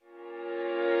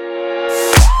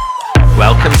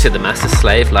Welcome to the Master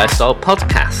Slave Lifestyle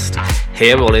Podcast.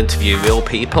 Here we'll interview real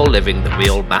people living the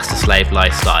real Master Slave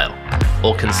lifestyle,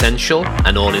 all consensual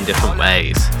and all in different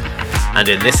ways. And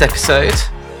in this episode,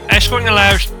 Escorting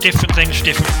allows different things to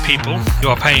different people. You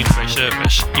are paying for a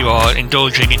service. You are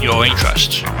indulging in your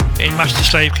interests. In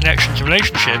master-slave connections and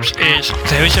relationships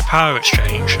there is a power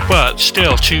exchange, but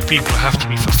still two people have to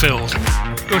be fulfilled.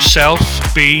 Yourself,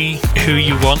 be who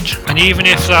you want, and even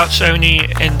if that's only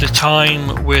in the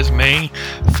time with me,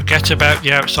 forget about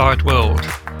the outside world.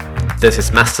 This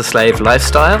is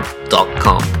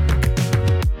masterslavelifestyle.com.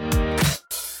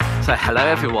 So hello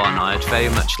everyone, I'd very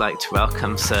much like to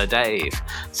welcome Sir Dave.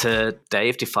 Sir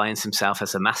Dave defines himself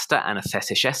as a master and a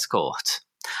fetish escort.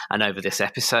 And over this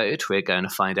episode, we're going to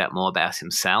find out more about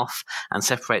himself and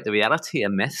separate the reality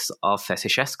and myths of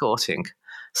fetish escorting.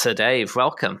 Sir Dave,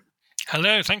 welcome.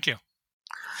 Hello, thank you.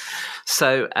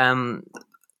 So,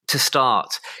 to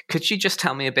start, could you just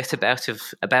tell me a bit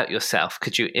about yourself?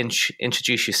 Could you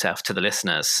introduce yourself to the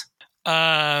listeners?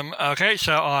 Okay,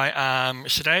 so I am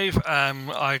Sir Dave.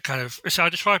 I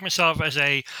describe myself as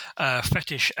a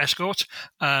fetish escort.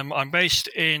 I'm based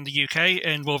in the UK,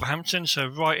 in Wolverhampton, so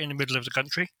right in the middle of the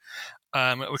country,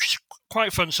 which is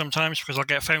quite fun sometimes because I'll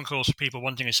get phone calls from people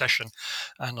wanting a session,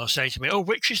 and they'll say to me, "Oh,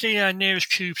 which is the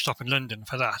nearest tube stop in London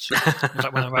for that?" It's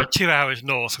like, well, I'm about 2 hours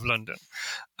north of London.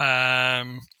 I've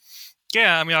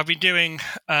been doing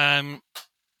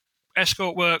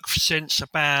escort work since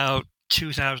about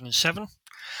 2007,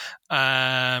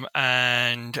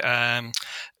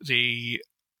 the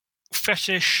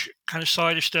fetish kind of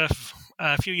side of stuff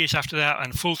a few years after that,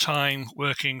 and full-time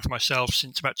working for myself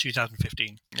since about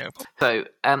 2015. So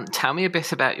tell me a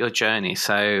bit about your journey.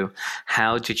 So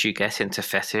how did you get into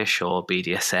fetish or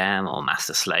BDSM or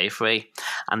master slavery?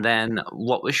 And then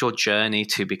what was your journey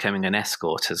to becoming an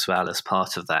escort as well as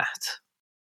part of that?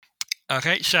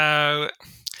 Okay, so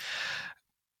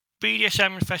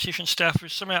BDSM and fetish and stuff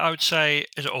is something I would say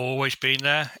has always been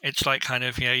there. It's like kind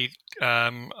of, you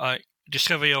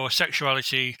discover your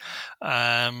sexuality,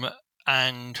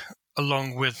 and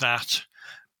along with that,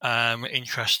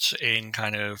 interests in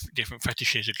kind of different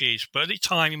fetishes or gears. But at the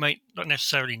time, you might not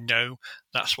necessarily know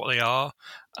that's what they are.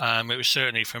 It was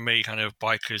certainly for me kind of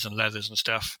bikers and leathers and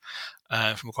stuff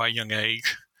from quite a young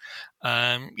age.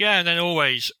 And then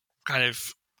always kind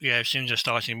of, as soon as I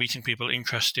started meeting people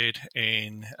interested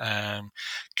in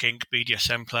kink,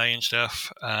 BDSM play and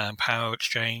stuff, power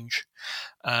exchange,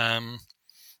 and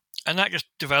that just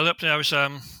developed.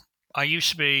 I used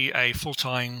to be a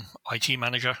full-time IT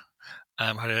manager,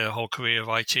 had a whole career of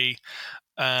IT,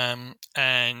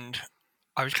 and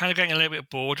I was kind of getting a little bit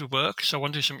bored with work, so I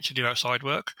wanted something to do outside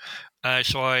work.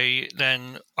 So I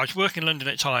was working in London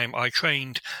at the time. I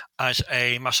trained as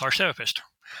a massage therapist.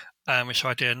 So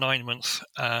I did a 9-month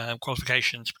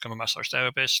qualification to become a massage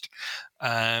therapist.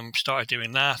 Started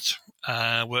doing that.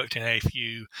 Worked in a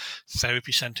few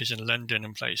therapy centres in London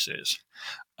and places.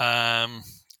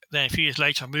 Then a few years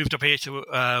later, I moved up here to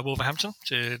Wolverhampton,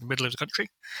 to the middle of the country.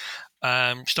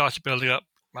 Started building up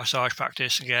massage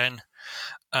practice again.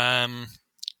 And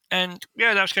that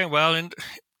was going well. And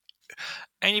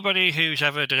anybody who's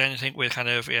ever done anything with kind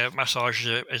of massage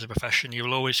as a profession, you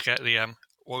will always get the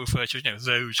what we refer to as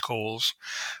those calls,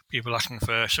 people asking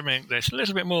for something that's a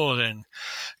little bit more than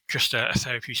just a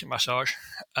therapeutic massage.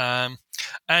 And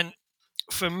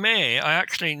for me, I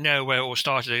actually know where it all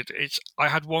started. I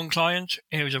had one client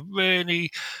who was a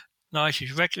really nice, he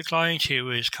was a regular client. He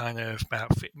was kind of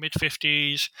about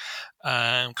mid-50s,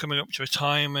 coming up to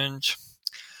retirement.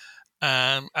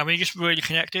 And we just really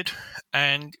connected.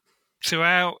 And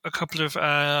throughout a couple of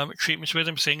treatments with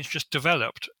him, things just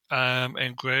developed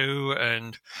and grew.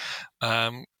 And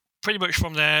pretty much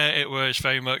from there, it was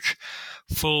very much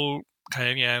full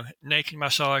kind of, naked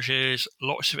massages,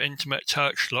 lots of intimate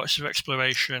touch, lots of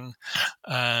exploration.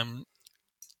 And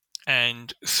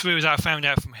through that, I found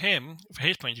out from him, from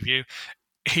his point of view,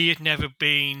 he had never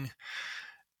been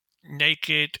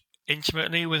naked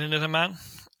intimately with another man.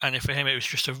 And for him, it was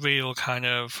just a real kind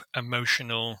of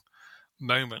emotional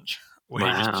moment where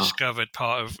he just discovered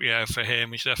part of, for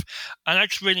him and stuff. And I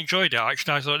just really enjoyed it.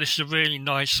 Actually, I thought this is a really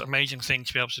nice, amazing thing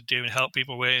to be able to do and help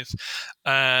people with. So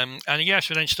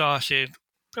then started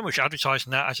pretty much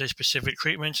advertising that as a specific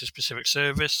treatment, a specific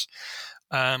service.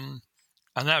 And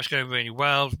that was going really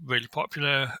well, really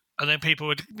popular. And then people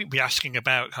would be asking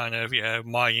about kind of,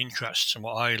 my interests and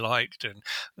what I liked. And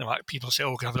like people say,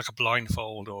 "Oh, can I have like a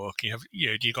blindfold, or can you have,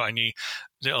 do you got any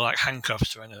little like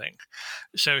handcuffs or anything?"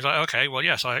 So it's like, okay, well,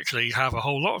 yes, I actually have a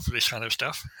whole lot of this kind of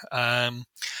stuff. And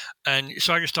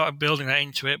so I just started building that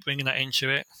into it, bringing that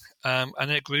into it. And then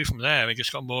it grew from there. It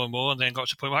just got more and more, and then got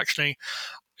to the point where actually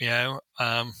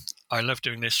I love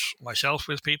doing this myself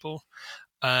with people.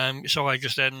 So I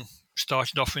just then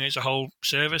started offering it as a whole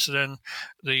service, and then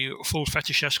the full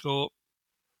fetish escort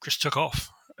just took off.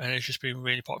 And it's just been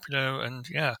really popular, and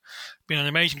been an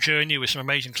amazing journey with some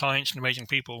amazing clients and amazing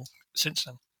people since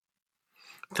then.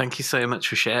 Thank you so much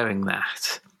for sharing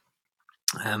that.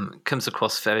 It comes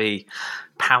across very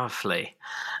powerfully.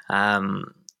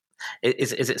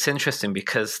 It's interesting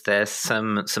because there's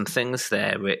some things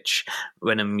there which,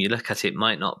 when you look at it,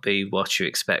 might not be what you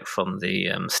expect from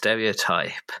the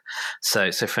stereotype.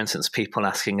 So for instance, people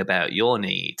asking about your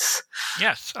needs.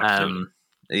 Yes, absolutely.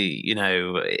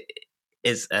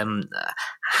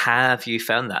 Have you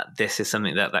found that this is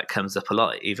something that comes up a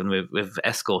lot, even with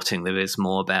escorting? There is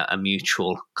more about a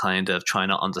mutual kind of trying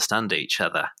to understand each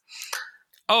other.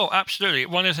 Oh, absolutely.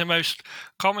 One of the most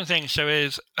common things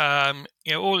is,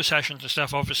 all the sessions and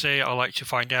stuff, obviously, I like to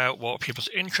find out what people's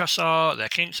interests are, their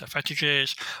kinks, their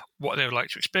fetishes, what they would like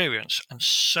to experience. And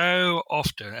so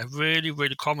often, a really,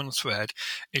 really common thread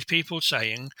is people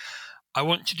saying, I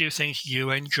want to do things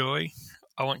you enjoy.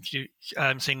 I want to do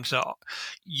things that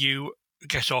you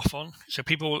get off on. So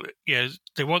people,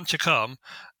 they want to come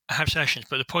and have sessions,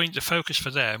 but the focus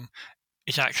for them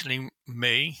is actually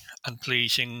me and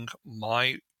pleasing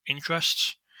my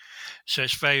interests. So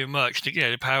it's very much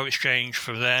the power exchange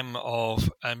for them of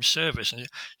service and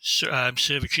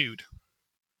servitude.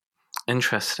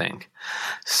 Interesting.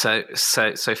 So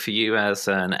for you as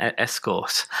an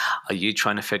escort, are you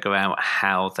trying to figure out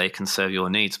how they can serve your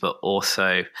needs, but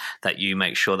also that you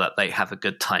make sure that they have a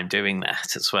good time doing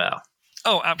that as well?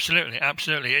 Oh, absolutely.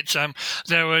 It's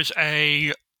there was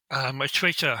a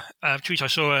tweet I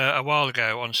saw a while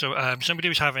ago on somebody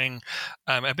was having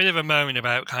a bit of a moan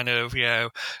about kind of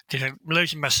getting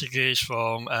loads of messages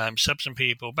from subs and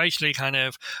people, basically kind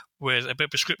of with a bit of a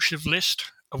prescriptive list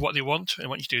of what they want. They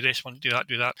want you to do this, want you to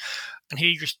do that, and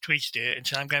he just tweeted it and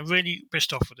said, "I'm getting really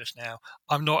pissed off with this now.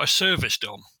 I'm not a service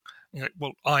dom."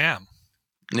 Well, I am.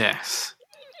 Yes.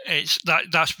 It's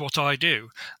that's what I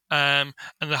do, and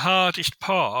the hardest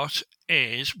part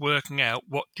is working out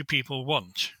what do people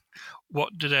want.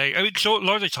 What do they? Because a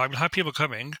lot of the time, you'll have people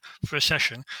coming for a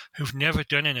session who've never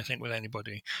done anything with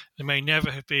anybody. They may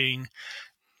never have been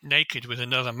naked with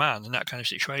another man in that kind of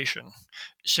situation.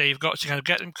 So you've got to kind of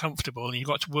get them comfortable, and you've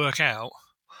got to work out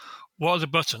what are the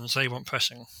buttons they want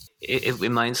pressing. It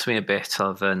reminds me a bit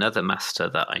of another master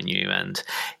that I knew, and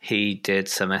he did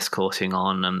some escorting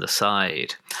on the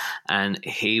side, and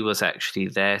he was actually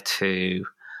there to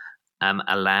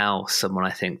allow someone, I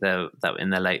think that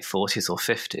in their late 40s or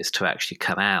 50s, to actually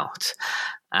come out.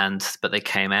 But they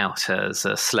came out as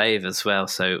a slave as well.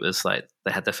 So it was like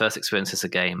they had their first experience as a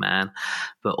gay man,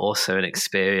 but also an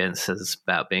experience as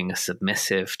about being a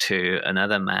submissive to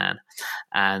another man,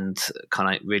 and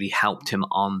kind of really helped him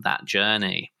on that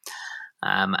journey.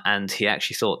 And he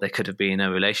actually thought there could have been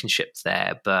a relationship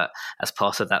there, but as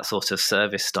part of that sort of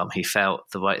service dom, he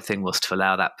felt the right thing was to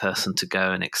allow that person to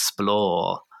go and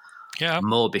explore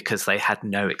more, because they had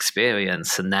no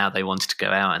experience, and now they wanted to go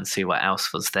out and see what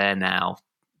else was there. Now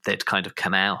they'd kind of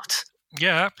come out.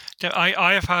 Yeah,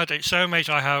 I have had, it's so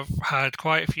amazing. I have had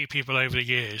quite a few people over the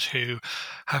years who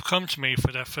have come to me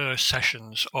for their first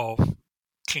sessions of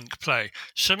kink play.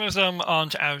 Some of them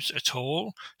aren't out at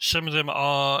all. Some of them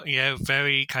are,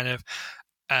 very kind of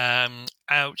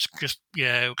out, just,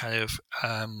 kind of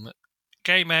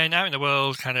gay men out in the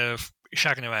world, kind of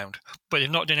shagging around, but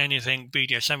they've not done anything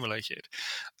BDSM related.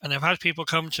 And I've had people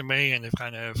come to me and they've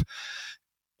kind of,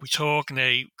 we talk and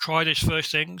they try those first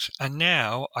things, and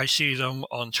now I see them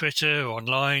on Twitter or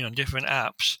online on different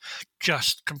apps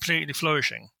just completely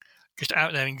flourishing, just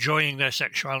out there enjoying their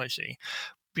sexuality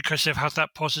because they've had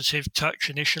that positive touch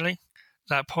initially,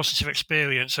 that positive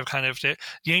experience of kind of the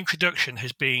introduction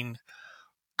has been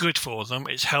good for them.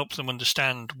 It's helped them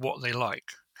understand what they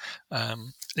like.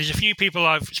 There's a few people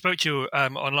I've spoke to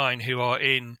online who are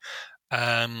in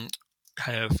kind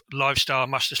of lifestyle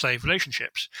master-slave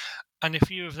relationships, and a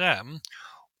few of them,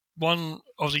 one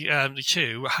of the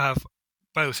two have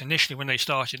both initially when they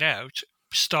started out,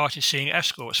 started seeing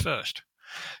escorts first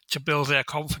to build their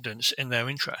confidence in their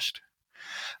interest.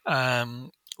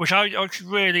 Which I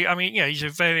really, I mean, these are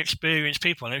very experienced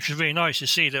people, and it was really nice to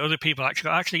see that other people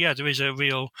actually, there is a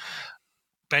real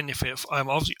benefit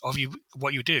of you,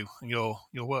 what you do and your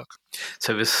work.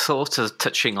 So we're sort of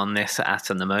touching on this at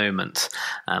the moment,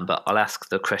 but I'll ask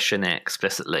the question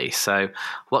explicitly. So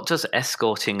what does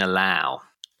escorting allow?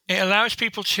 It allows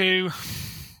people to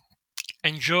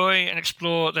enjoy and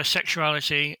explore their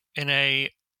sexuality in a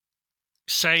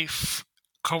safe,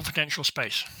 confidential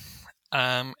space.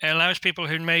 It allows people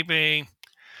who maybe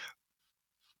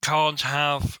can't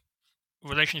have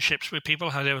relationships with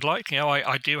people how they would like.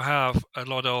 I do have a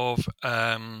lot of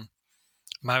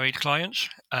married clients,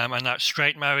 and that's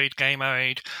straight married, gay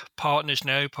married, partners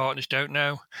know, partners don't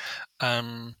know.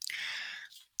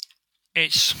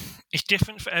 It's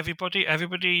different for everybody.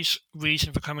 Everybody's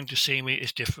reason for coming to see me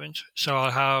is different. So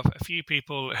I'll have a few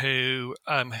people who,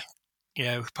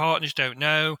 partners don't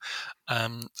know.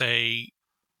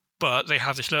 But they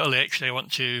have this little itch they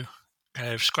want to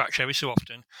kind of scratch every so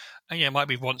often. And it might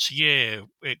be once a year.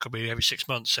 It could be every 6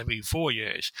 months, every 4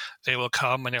 years. They will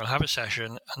come and they'll have a session,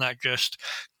 and that just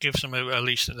gives them a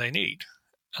release that they need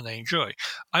and they enjoy.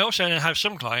 I also have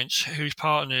some clients whose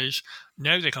partners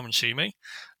know they come and see me.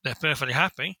 They're perfectly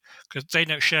happy because they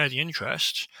don't share the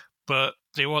interests, but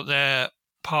they want their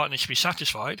partner to be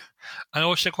satisfied. And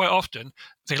also, quite often,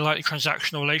 they like the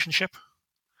transactional relationship.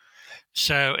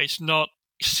 So it's not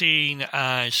seen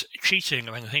as cheating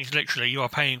or anything. It's literally, you are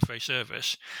paying for a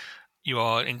service. You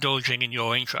are indulging in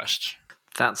your interests.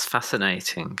 That's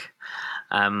fascinating.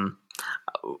 Some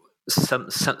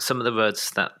of the words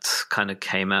that kind of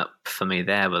came up for me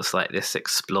there was like this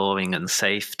exploring and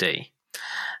safety.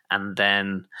 And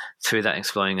then through that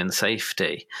exploring and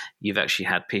safety, you've actually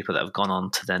had people that have gone on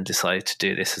to then decide to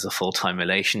do this as a full-time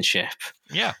relationship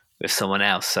with someone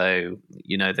else. So,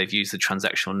 they've used the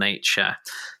transactional nature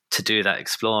to do that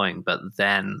exploring, but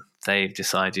then they've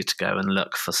decided to go and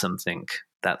look for something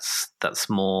that's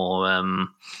more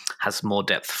has more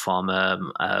depth from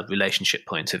a relationship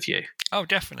point of view. Oh,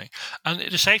 definitely. And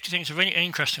the safety thing is a really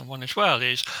interesting one as well.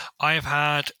 Is I've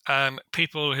had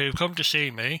people who come to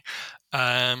see me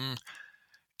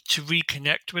to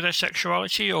reconnect with their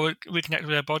sexuality or reconnect with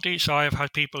their body. So I have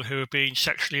had people who have been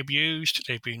sexually abused,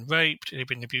 they've been raped, they've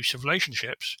been in abusive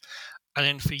relationships, and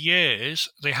then for years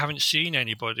they haven't seen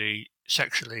anybody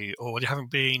sexually or they haven't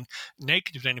been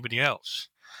naked with anybody else.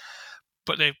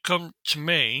 But they've come to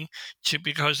me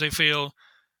because they feel,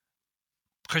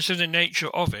 because of the nature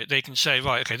of it, they can say,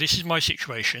 right, okay, this is my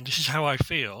situation, this is how I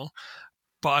feel,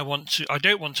 but I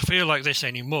don't want to feel like this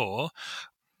anymore,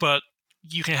 but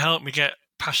you can help me get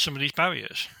past some of these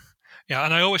barriers. Yeah,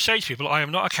 and I always say to people, I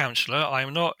am not a counsellor, I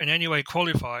am not in any way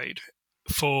qualified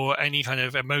for any kind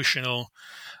of emotional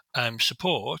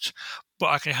support, but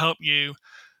I can help you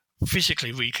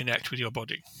physically reconnect with your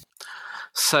body.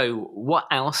 So what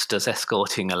else does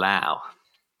escorting allow?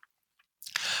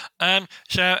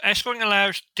 So escorting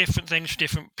allows different things for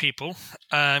different people.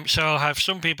 So I'll have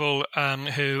some people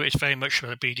who it's very much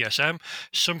about BDSM.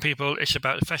 Some people it's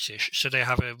about the fetish. So they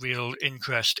have a real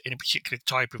interest in a particular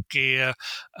type of gear,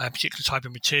 a particular type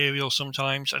of material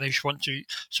sometimes, and they just want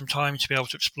some time to be able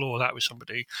to explore that with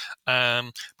somebody,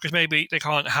 because maybe they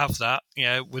can't have that,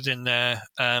 within their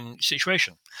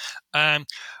situation.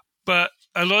 But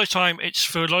a lot of time,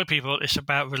 for a lot of people, it's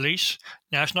about release.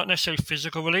 Now, it's not necessarily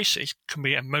physical release; it can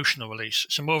be emotional release.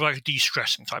 So more like a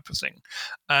de-stressing type of thing.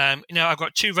 Now, I've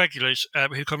got two regulars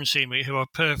who come and see me who are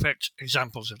perfect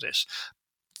examples of this.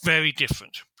 Very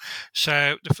different.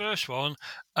 So the first one,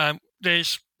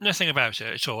 there's nothing about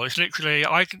it at all. It's literally,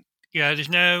 there's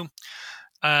no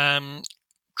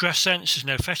dress sense, there's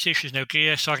no fetish, there's no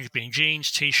gear. So I can be in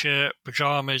jeans, t-shirt,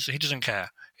 pajamas. He doesn't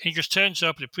care. He just turns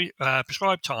up at a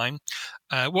prescribed time,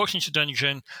 walks into the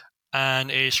dungeon,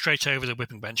 and is straight over the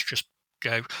whipping bench. Just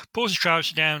pulls his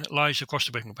trousers down, lies across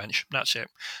the whipping bench. That's it.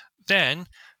 Then,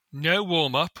 no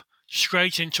warm-up,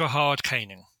 straight into a hard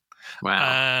caning.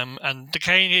 Wow. And the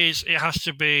cane it has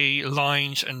to be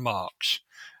lines and marks.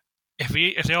 If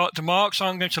the marks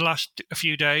aren't going to last a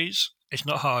few days, it's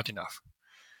not hard enough.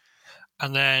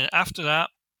 And then after that,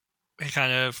 he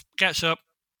kind of gets up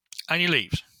and he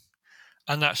leaves.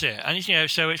 And that's it. And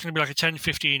so it's going to be like a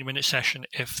 10-15 minute session,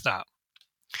 if that.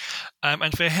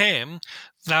 And for him,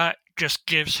 that just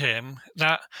gives him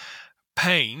that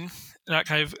pain, that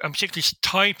kind of particular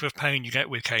type of pain you get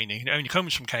with caning, it only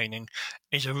comes from caning,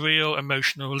 is a real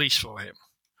emotional release for him.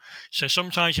 So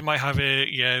sometimes you might have it,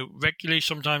 regularly.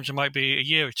 Sometimes it might be a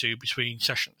year or two between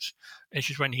sessions. It's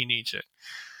just when he needs it.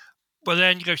 But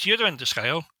then you go to the other end of the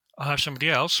scale. I'll have somebody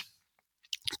else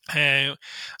who,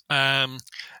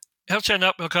 he'll turn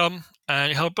up, he'll come,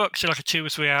 and he'll book like a 2 or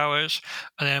 3 hours,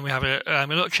 and then we have a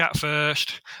little chat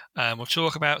first, we'll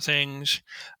talk about things,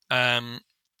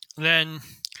 then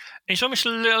it's almost a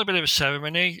little bit of a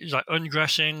ceremony. It's like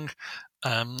undressing,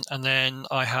 and then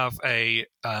I have a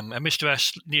Mr.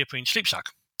 S neoprene sleep sack,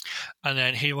 and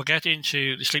then he will get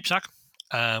into the sleep sack.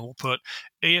 We'll put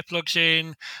earplugs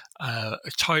in, a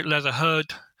tight leather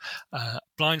hood,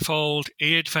 blindfold,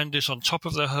 ear defenders on top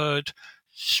of the hood,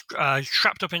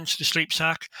 strapped up into the sleep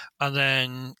sack, and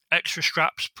then extra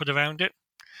straps put around it.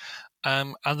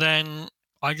 And then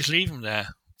I just leave him there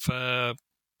for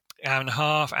hour and a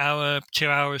half, hour, 2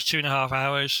 hours, 2.5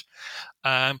 hours.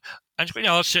 And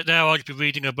I'll sit there, I'll just be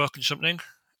reading a book and something.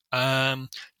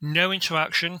 No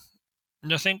interaction,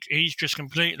 nothing. He's just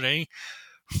completely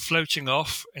floating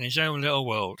off in his own little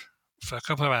world for a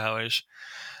couple of hours.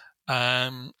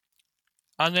 And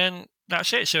then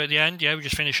that's it. So at the end, we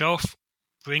just finish off,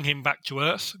 bring him back to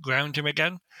earth, ground him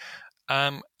again,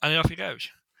 and then off he goes.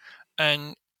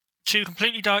 And two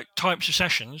completely types of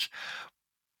sessions,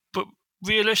 but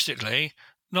realistically,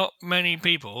 not many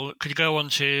people could go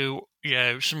onto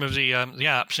some of the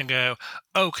apps and go,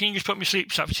 "Oh, can you just put me to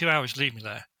sleep for 2 hours, leave me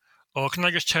there," or "Can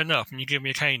I just turn up and you give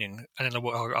me a caning and then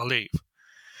I'll leave?"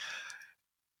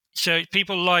 So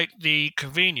people like the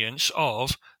convenience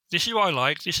of, this is what I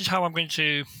like, this is how I'm going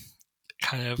to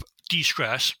kind of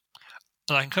de-stress,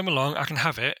 and I can come along, I can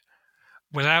have it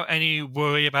without any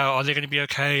worry about, are they going to be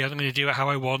okay? Are they going to do it how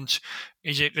I want?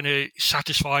 Is it going to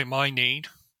satisfy my need?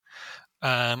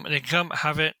 And they can come,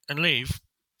 have it, and leave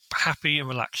happy and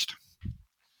relaxed,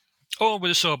 or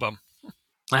with a sore bum.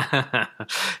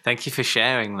 Thank you for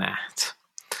sharing that.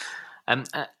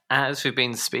 As we've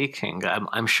been speaking,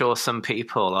 I'm sure some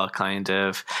people are kind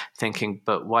of thinking,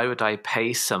 but why would I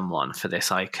pay someone for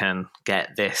this? I can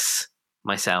get this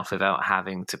myself without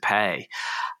having to pay.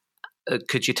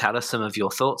 Could you tell us some of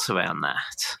your thoughts around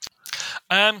that?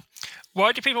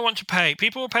 Why do people want to pay?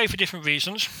 People will pay for different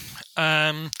reasons.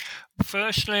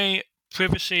 Firstly,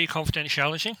 privacy,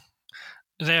 confidentiality.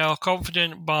 They are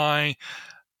confident by,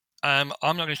 I'm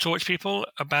not going to talk to people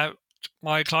about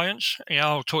my clients.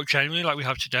 I'll talk generally like we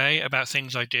have today about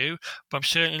things I do, but I'm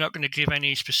certainly not going to give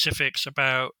any specifics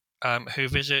about who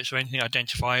visits or anything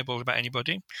identifiable about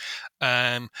anybody.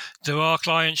 There are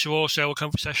clients who also will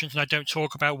come for sessions and I don't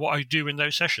talk about what I do in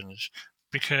those sessions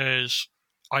because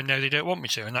I know they don't want me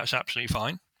to, and that's absolutely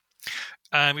fine.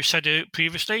 We've said it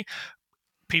previously,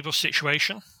 people's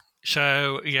situation.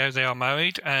 So, they are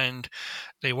married and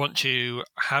they want to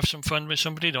have some fun with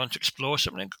somebody, they want to explore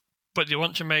something, but they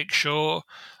want to make sure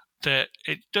that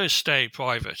it does stay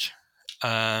private.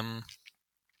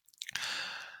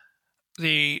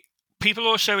 The people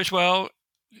also as well,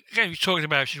 again, we talked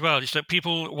about as well, is that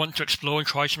people want to explore and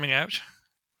try something out.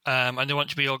 And they want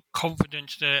to be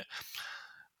confident that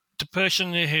the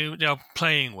person who they are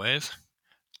playing with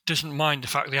doesn't mind the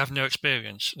fact they have no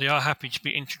experience. They are happy to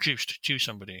be introduced to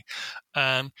somebody.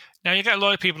 Now, you get a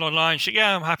lot of people online say,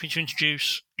 I'm happy to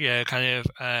introduce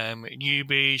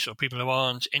newbies or people who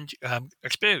aren't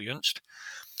experienced.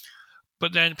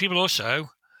 But then people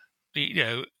also,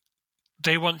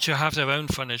 they want to have their own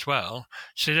fun as well.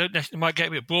 So they might get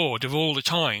a bit bored of all the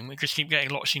time and just keep getting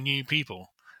lots of new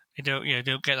people. They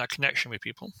don't get that connection with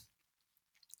people.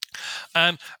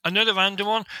 Another random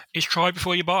one is try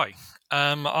before you buy.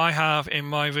 I have in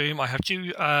my room, I have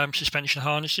two suspension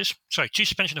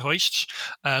hoists,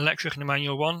 electric and a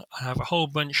manual one. I have a whole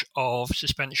bunch of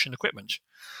suspension equipment.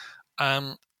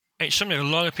 It's something a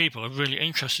lot of people are really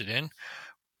interested in,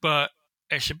 but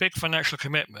it's a big financial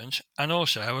commitment, and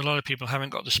also a lot of people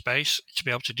haven't got the space to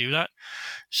be able to do that.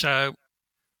 So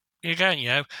again,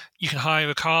 you can hire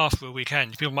a car for a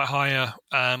weekend. People might hire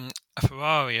a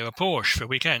Ferrari or a Porsche for a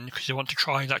weekend because they want to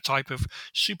try that type of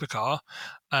supercar.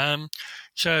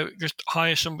 So just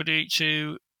hire somebody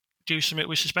to do something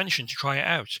with suspension to try it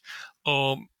out.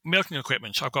 Or milking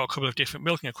equipment. I've got a couple of different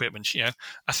milking equipment.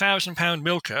 £1,000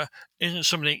 milker isn't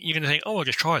something you're going to think, I'll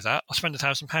just try that. I'll spend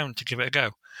 £1,000 to give it a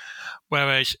go.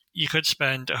 Whereas you could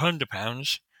spend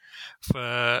 £100 for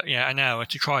an hour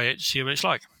to try it to see what it's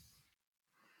like.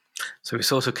 So we're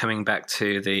sort of coming back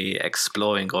to the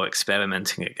exploring or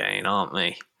experimenting again, aren't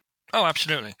we? Oh,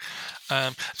 absolutely.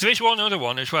 There is one other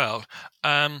one as well.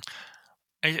 I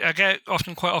get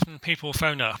quite often people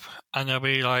phone up and they'll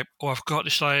be like, I've got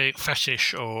this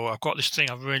fetish, or I've got this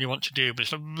thing I really want to do, but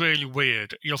it's really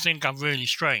weird. You'll think I'm really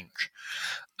strange.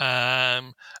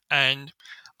 And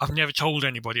I've never told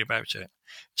anybody about it.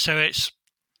 So it's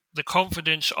the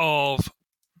confidence of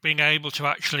being able to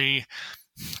actually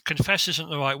confess isn't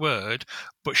the right word,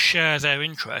 but share their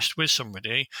interest with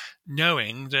somebody,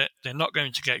 knowing that they're not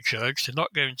going to get judged, they're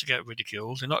not going to get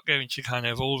ridiculed, they're not going to kind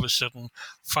of all of a sudden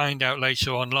find out later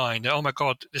online that, oh my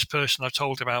God, this person I've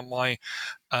told about my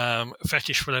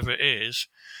fetish, whatever it is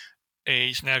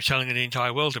now telling the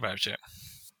entire world about it.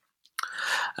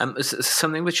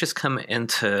 Something which has come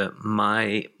into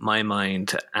my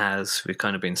mind as we've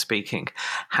kind of been speaking,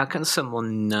 how can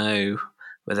someone know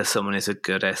whether someone is a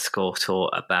good escort or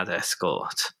a bad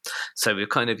escort? So we've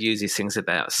kind of used these things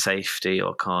about safety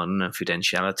or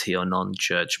confidentiality or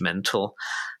non-judgmental.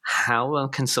 How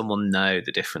can someone know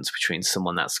the difference between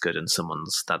someone that's good and someone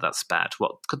that's bad?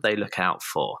 What could they look out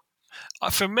for?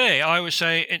 For me, I would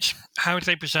say it's how do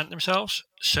they present themselves.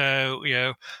 So,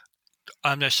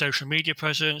 their social media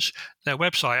presence, their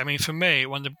website. I mean, for me,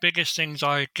 one of the biggest things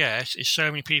I get is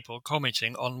so many people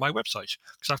commenting on my website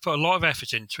because I've put a lot of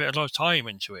effort into it, a lot of time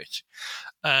into it,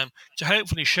 to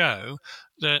hopefully show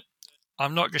that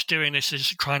I'm not just doing this as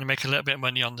trying to make a little bit of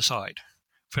money on the side.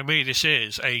 For me, this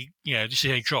is a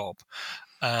job.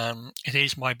 It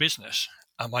is my business,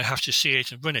 and I have to see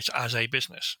it and run it as a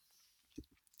business.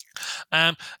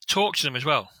 Talk to them as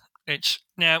well.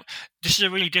 Now, this is a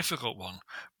really difficult one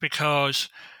because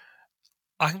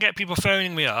I can get people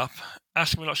phoning me up,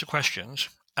 asking me lots of questions,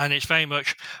 and it's very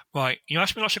much, right, you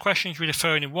ask me lots of questions with a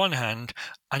phone in one hand,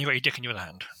 and you've got your dick in your other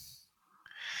hand.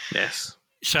 Yes.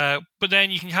 So, but then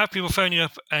you can have people phoning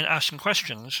up and asking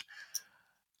questions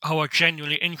who are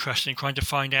genuinely interested in trying to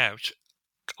find out,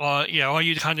 are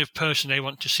you the kind of person they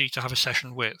want to see to have a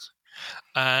session with?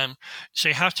 So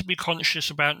you have to be conscious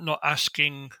about not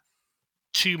asking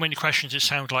too many questions. It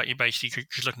sounds like you're basically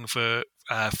just looking for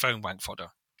phone wank fodder.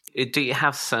 Do you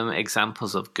have some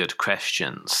examples of good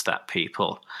questions that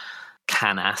people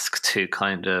can ask to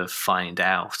kind of find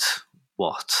out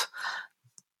what,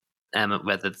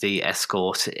 whether the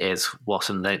escort is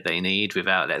what they need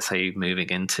without, let's say, moving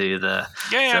into the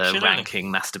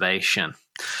ranking masturbation?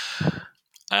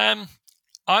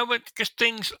 I would just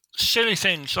silly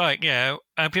things like,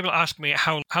 people ask me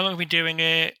how long have we been doing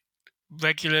it,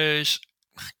 regulars,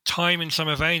 time and some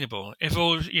available. If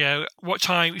what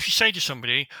time, if you say to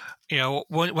somebody,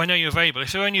 when are you available?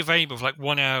 If they're only available for like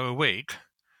 1 hour a week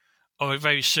or at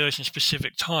very certain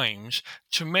specific times,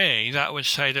 to me, that would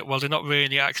say that, well, they're not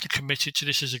really actually committed to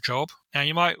this as a job. Now,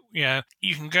 you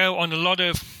can go on a lot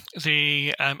of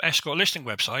the escort listing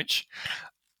websites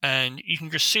and you can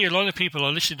just see a lot of people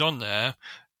are listed on there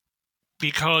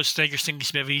because they just think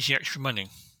it's a bit of easy extra money.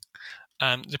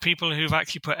 The people who've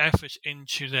actually put effort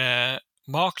into their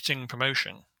marketing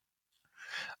promotion.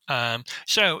 Websites,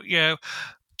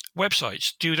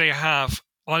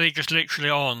 are they just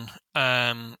literally on,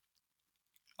 I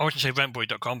wouldn't say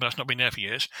rentboy.com, but that's not been there for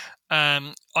years,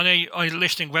 on a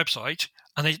listing website,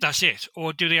 and that's it?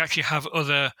 Or do they actually have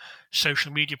other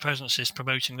social media presences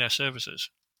promoting their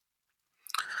services?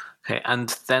 Okay,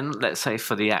 and then let's say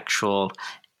for the actual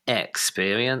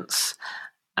experience,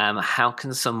 how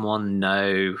can someone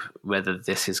know whether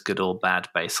this is good or bad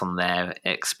based on their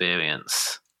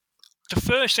experience? The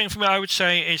first thing for me, I would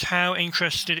say, is how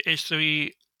interested is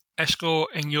the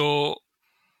escort in your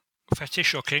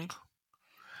fetish or kink.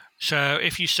 So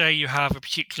if you say you have a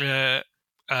particular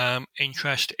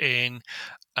interest in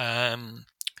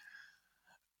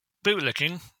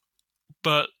bootlicking,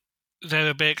 but they're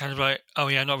a bit kind of like, oh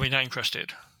yeah, not really that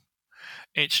interested.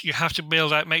 You have to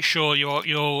build out, make sure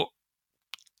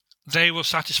they will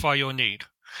satisfy your need.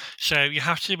 So you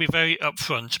have to be very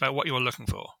upfront about what you're looking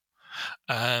for.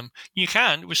 You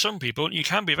can, with some people, you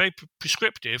can be very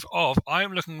prescriptive of,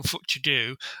 I'm looking to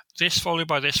do this followed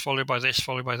by this, followed by this,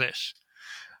 followed by this.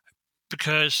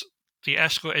 Because the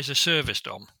escort is a service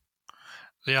dom.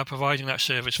 They are providing that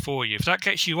service for you. If that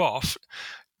gets you off,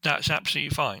 that's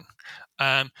absolutely fine.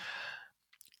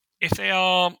 If they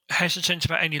are hesitant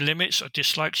about any limits or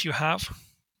dislikes you have,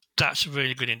 that's a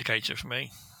really good indicator for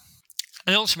me.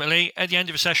 And ultimately, at the end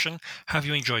of a session, have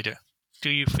you enjoyed it?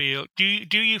 Do you feel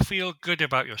good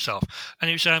about yourself? And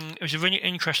it was a really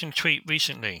interesting tweet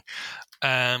recently.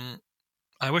 I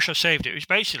wish I saved it. It was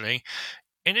basically,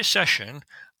 in a session,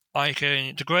 I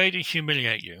can degrade and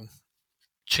humiliate you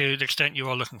to the extent you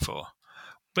are looking for.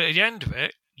 But at the end of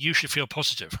it, you should feel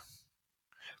positive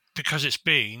because it's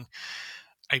been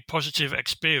a positive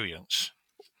experience.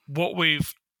 What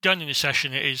we've done in the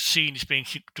session is seen as being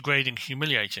degrading,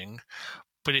 humiliating,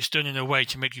 but it's done in a way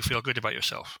to make you feel good about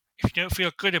yourself. If you don't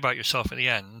feel good about yourself at the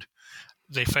end,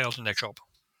 they failed in their job.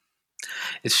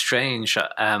 It's strange,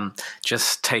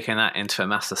 just taking that into a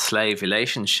master-slave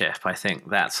relationship, I think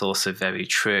that's also very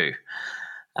true.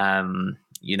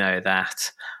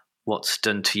 That what's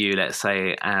done to you, let's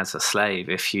say, as a slave,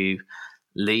 if you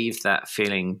leave that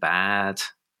feeling bad,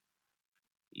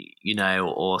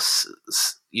 or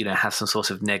have some sort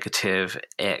of negative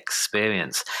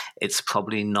experience, it's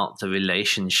probably not the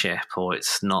relationship or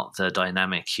it's not the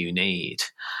dynamic you need.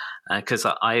 Because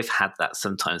I've had that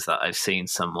sometimes, that I've seen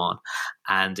someone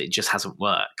and it just hasn't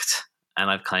worked, and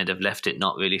I've kind of left it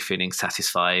not really feeling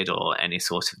satisfied or any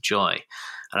sort of joy.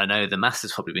 And I know the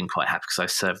master's probably been quite happy because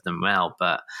I've served them well,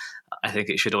 but I think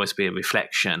it should always be a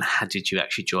reflection. How did you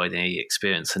actually enjoy the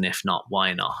experience? And if not,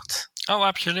 why not? Oh,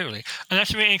 absolutely. And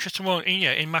that's a really interesting one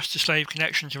in master-slave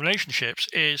connections and relationships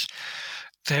is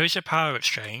there is a power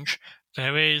exchange.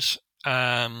 There is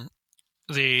the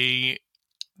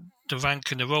the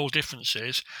rank and the role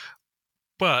differences,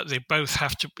 but they both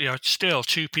have to, still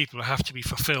two people have to be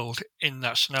fulfilled in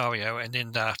that scenario and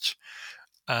in that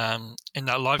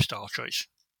lifestyle choice.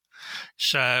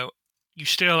 So you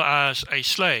still, as a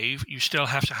slave, you still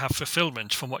have to have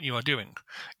fulfillment from what you are doing.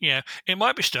 It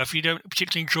might be stuff you don't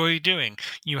particularly enjoy doing.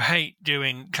 You hate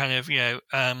doing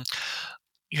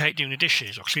you hate doing the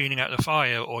dishes or cleaning out the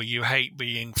fire, or you hate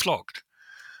being flogged.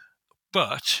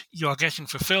 But you are getting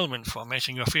fulfillment from it,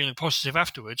 and you're feeling positive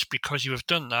afterwards because you have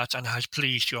done that and has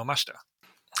pleased your master.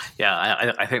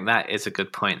 Yeah, I think that is a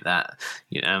good point. That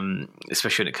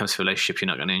especially when it comes to a relationship, you're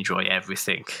not going to enjoy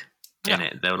everything in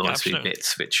it. There will always be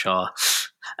bits which are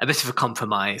a bit of a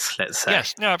compromise, let's say.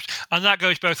 Yes, and that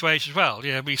goes both ways as well.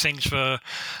 There'll be things that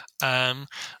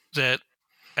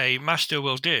a master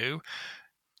will do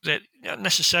that not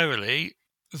necessarily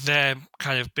their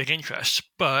kind of big interests,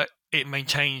 but it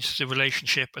maintains the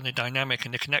relationship and the dynamic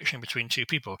and the connection between two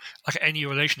people. Like any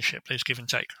relationship, there's give and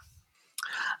take.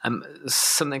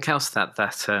 Something else that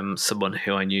someone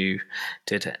who I knew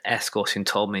did escorting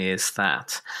told me is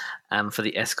that for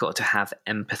the escort to have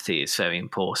empathy is very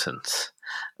important.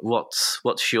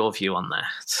 What's your view on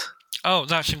that? Oh,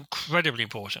 that's incredibly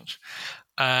important.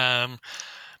 I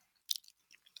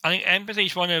think empathy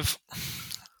is one of,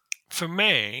 for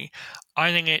me,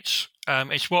 I think it's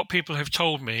what people have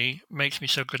told me makes me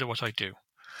so good at what I do.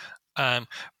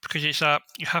 Because it's that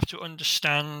you have to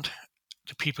understand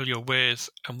the people you're with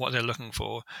and what they're looking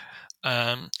for.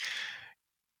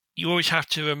 You always have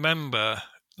to remember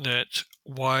that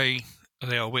why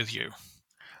they are with you.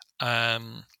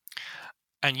 And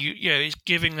it's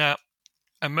giving that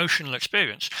emotional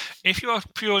experience. If you are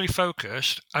purely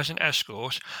focused as an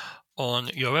escort on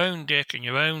your own dick and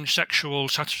your own sexual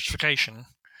satisfaction,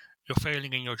 you're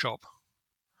failing in your job,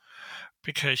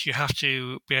 because you have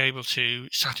to be able to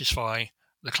satisfy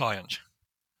the client.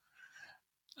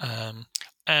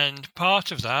 And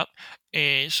part of that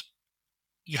is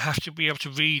you have to be able to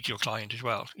read your client as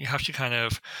well. You have to kind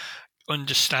of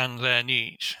understand their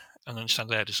needs and understand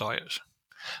their desires.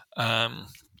 And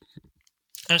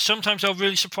sometimes they'll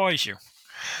really surprise you.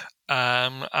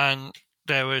 And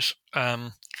there was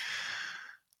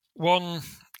one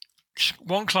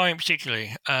client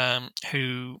particularly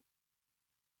who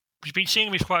has been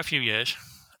seeing me for quite a few years,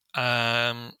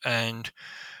 and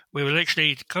we were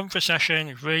literally come for a session.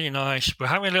 It was really nice. We're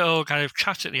having a little kind of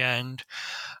chat at the end,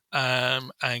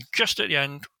 and just at the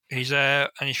end, he's there,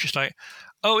 and he's just like,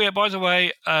 "Oh yeah, by the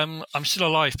way, I'm still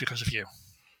alive because of you."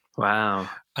 Wow.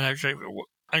 And I was like,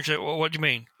 well, what do you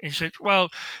mean? He said, well,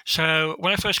 so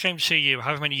when I first came to see you,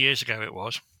 however many years ago it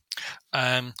was,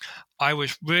 I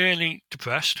was really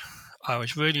depressed. I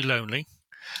was really lonely.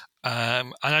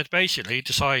 And I'd basically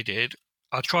decided,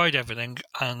 I tried everything,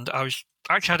 and I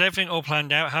actually had everything all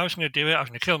planned out, how I was going to do it. I was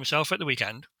going to kill myself at the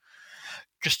weekend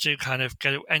just to kind of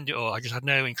end it all. I just had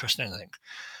no interest in anything.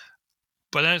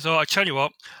 But then I thought, I tell you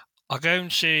what, I'll go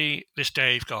and see this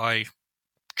Dave guy.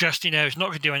 Just, he's not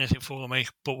going to do anything for me,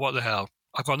 but what the hell?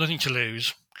 I've got nothing to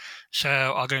lose, so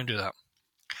I'll go and do that.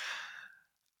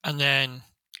 And then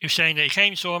he was saying that he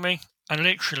came, saw me, and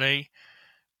literally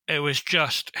it was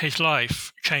just his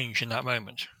life changed in that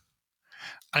moment.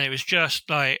 And it was just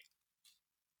like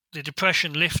the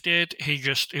depression lifted. He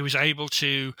was able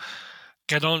to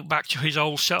get on back to his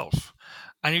old self.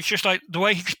 And it's just like the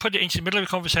way he put it into the middle of a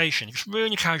conversation, just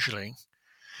really casually.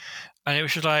 And it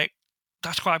was just like,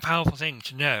 that's quite a powerful thing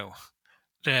to know,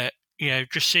 that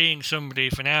just seeing somebody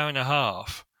for an hour and a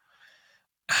half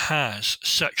has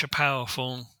such a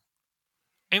powerful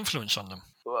influence on them.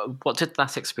 What did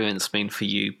that experience mean for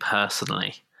you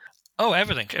personally? Oh,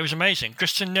 everything. It was amazing.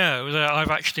 Just to know that I've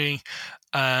actually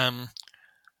been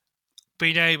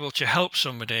able to help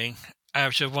somebody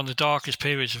out of one of the darkest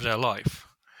periods of their life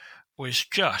was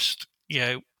just,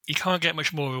 you can't get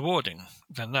much more rewarding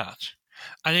than that.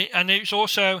 And it's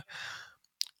also,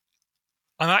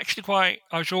 I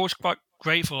was always quite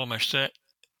grateful almost that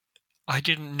I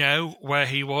didn't know where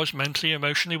he was mentally,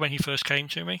 emotionally when he first came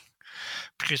to me,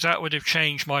 because that would have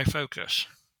changed my focus.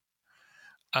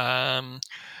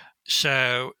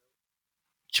 So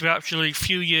to actually a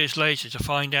few years later to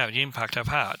find out the impact I've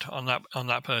had on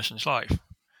that person's life,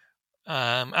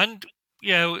 and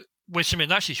with them in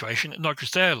that situation, not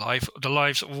just their life, the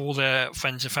lives of all their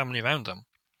friends and family around them,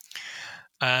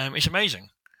 it's amazing.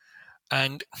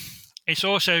 And it's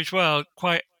also as well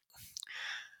quite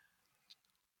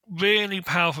really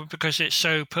powerful because it's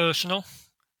so personal.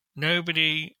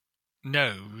 Nobody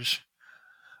knows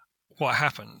what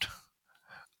happened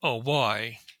or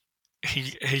why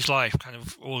his life kind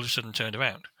of all of a sudden turned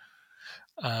around.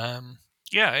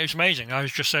 It was amazing. I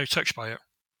was just so touched by it.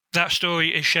 that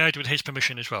story is shared with his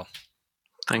permission as well.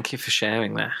 Thank you for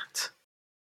sharing that.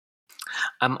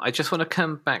 I just want to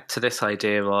come back to this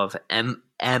idea of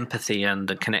empathy and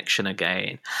the connection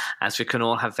again, as we can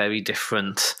all have very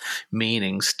different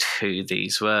meanings to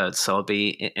these words. So I'll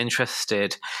be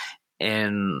interested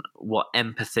in what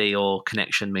empathy or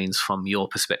connection means from your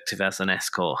perspective as an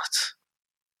escort.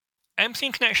 Empathy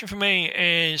and connection for me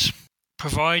is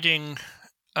providing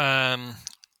the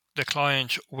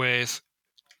client with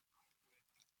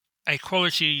a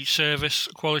quality service,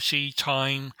 quality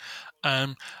time,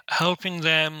 helping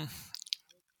them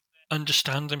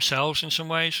understand themselves in some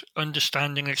ways,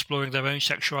 understanding and exploring their own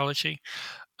sexuality,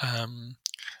 and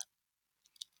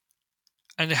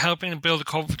helping them build a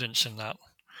confidence in that.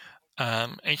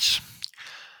 It's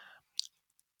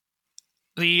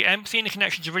the empathy and the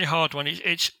connection is a really hard one.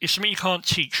 It's something you can't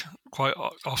teach quite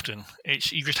often.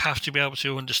 You just have to be able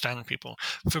to understand people.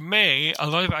 For me, a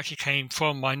lot of it actually came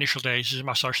from my initial days as a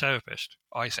massage therapist,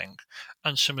 I think,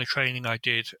 and some of the training I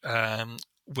did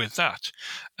with that.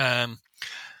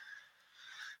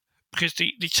 Because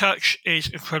the touch is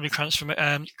incredibly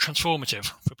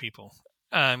transformative for people.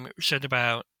 We said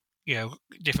about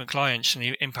different clients and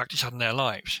the impact it's had on their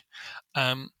lives.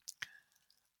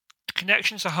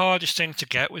 Connection's the hardest thing to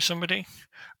get with somebody,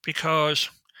 because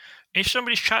if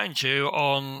somebody's chatting to you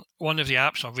on one of the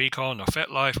apps, on Recon or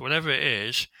FetLife or whatever it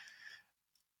is,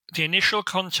 the initial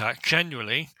contact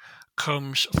generally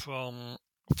comes from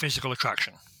physical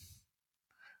attraction.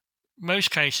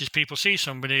 Most cases, people see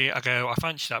somebody, I go, I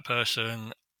fancy that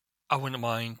person, I wouldn't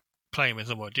mind playing with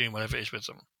them or doing whatever it is with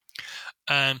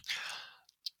them.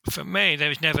 For me,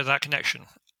 there is never that connection.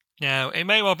 Now, it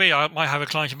may well be I might have a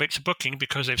client who makes a booking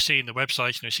because they've seen the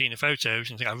website and they've seen the photos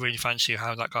and think, I really fancy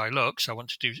how that guy looks. I want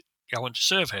to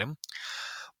serve him.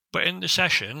 But in the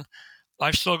session,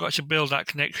 I've still got to build that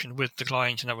connection with the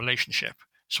client in that relationship.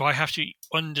 So I have to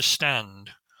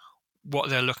understand what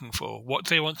they're looking for, what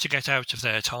they want to get out of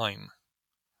their time.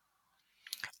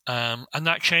 And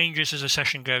that changes as the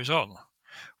session goes on,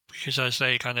 because as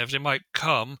they might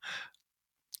come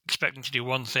expecting to do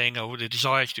one thing or with a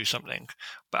desire to do something,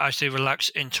 but as they relax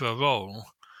into a role,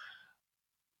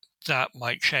 that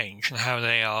might change, and how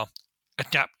they are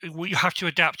adapt. You have to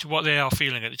adapt to what they are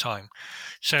feeling at the time.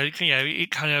 So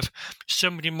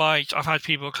somebody might. I've had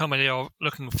people come and they are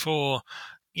looking for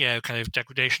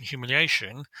degradation,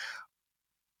 humiliation,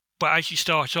 but as you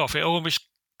start off, it almost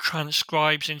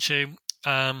transcribes into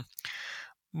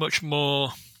much more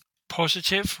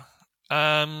positive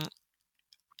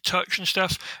touch and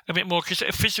stuff, a bit more, because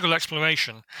a physical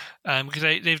exploration, because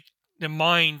their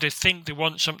mind, they think they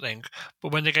want something,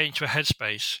 but when they get into a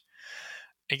headspace,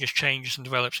 it just changes and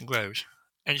develops and grows,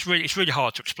 and it's really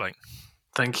hard to explain.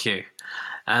 Thank you.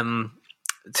 To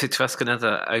ask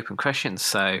another open question,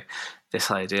 so this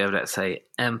idea of, let's say,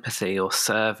 empathy or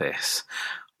service,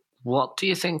 what do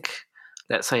you think,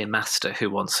 let's say, a master who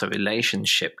wants a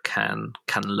relationship can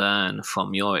learn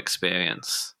from your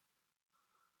experience?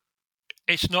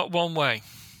 It's not one way.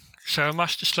 So a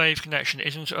master-slave connection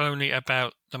isn't only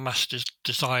about the master's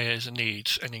desires and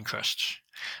needs and interests.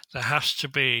 There has to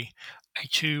be a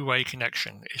two-way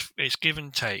connection. It's give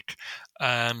and take.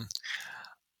 The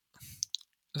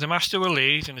master will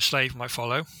lead and the slave might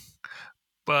follow,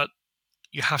 but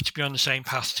you have to be on the same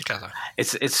path together.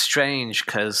 It's strange,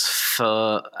 because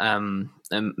for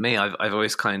me, I've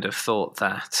always kind of thought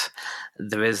that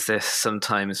there is this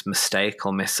sometimes mistake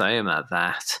or misnomer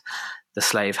that the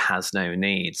slave has no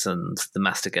needs and the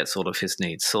master gets all of his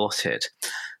needs sorted.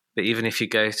 But even if you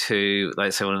go to,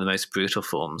 like, say, one of the most brutal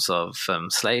forms of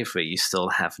slavery, you still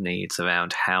have needs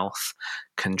around health,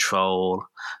 control,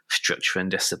 structure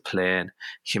and discipline,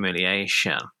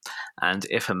 humiliation. And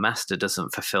if a master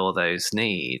doesn't fulfill those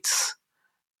needs,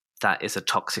 that is a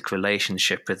toxic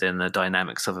relationship within the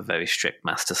dynamics of a very strict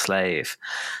master-slave.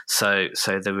 So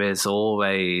there is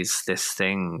always this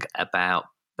thing about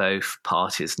both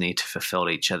parties need to fulfill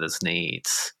each other's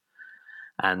needs.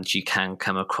 And you can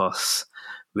come across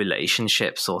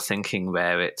relationships or thinking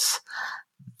where it's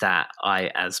that I,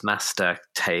 as master,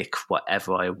 take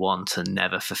whatever I want and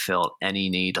never fulfill any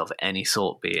need of any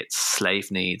sort, be it slave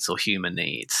needs or human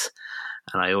needs.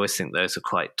 And I always think those are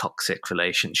quite toxic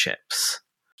relationships.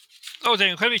 Oh, they're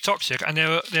incredibly toxic, and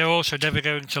they're also never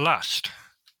going to last,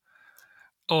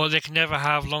 or they can never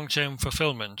have long-term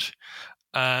fulfillment.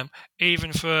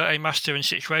 Even for a master in a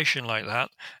situation like that,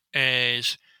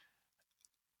 is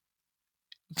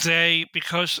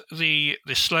because the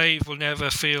slave will never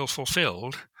feel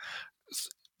fulfilled,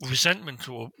 resentment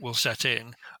will set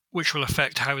in, which will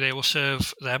affect how they will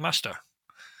serve their master.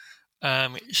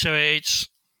 So it's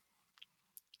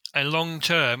a long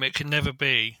term. It can never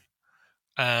be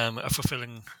a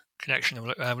fulfilling connection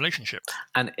and relationship.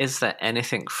 And is there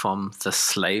anything from the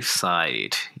slave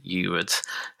side you would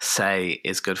say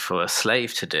is good for a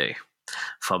slave to do,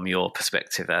 from your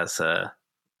perspective as a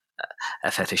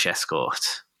fetish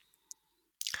escort?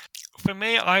 For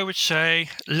me, I would say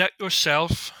let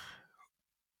yourself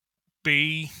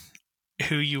be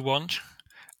who you want.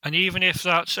 And even if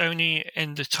that's only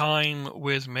in the time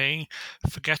with me,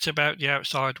 forget about the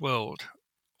outside world.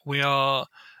 We are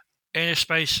in a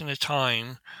space and a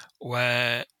time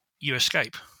where you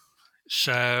escape.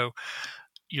 So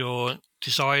your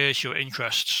desires, your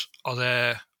interests are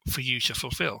there for you to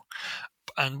fulfill.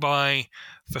 And by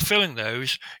fulfilling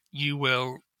those, you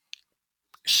will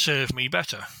serve me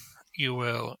better. You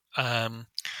will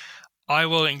I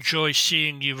will enjoy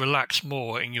seeing you relax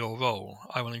more in your role.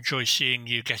 I will enjoy seeing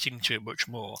you get into it much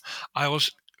more.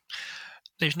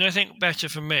 There's nothing better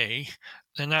for me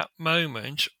than that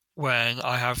moment when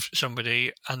I have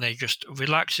somebody and they just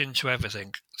relax into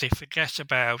everything. They forget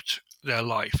about their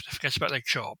life, they forget about their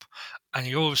job,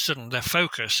 and all of a sudden their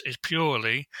focus is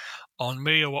purely on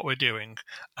me or what we're doing,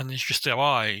 and it's just their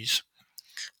eyes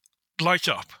light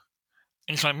up.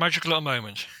 And it's like a magical little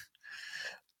moment.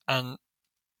 And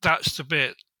that's the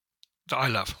bit that I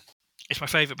love. It's my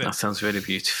favourite bit. That sounds really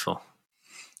beautiful.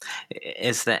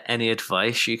 Is there any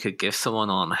advice you could give someone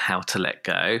on how to let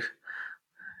go?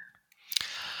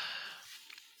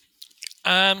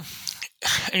 In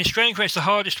a strange way, it's the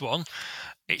hardest one.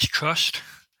 It's trust.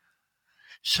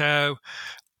 So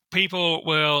people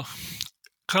will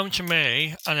come to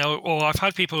me, and I've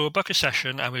had people who will book a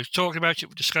session, and we've talked about it,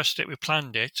 we've discussed it, we've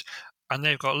planned it, and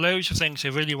they've got loads of things they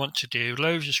really want to do,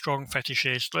 loads of strong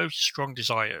fetishes, loads of strong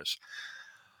desires,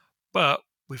 but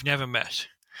we've never met.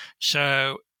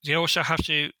 So they also have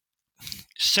to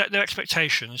set their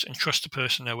expectations and trust the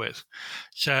person they're with.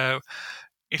 So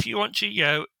if you want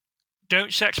to,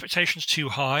 don't set expectations too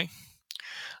high.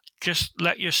 Just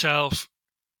let yourself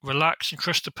relax and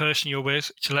trust the person you're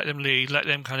with to let them lead, let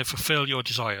them kind of fulfill your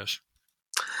desires.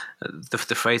 The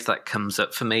phrase that comes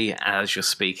up for me as you're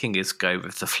speaking is go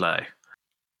with the flow.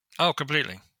 Oh,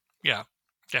 completely. Yeah,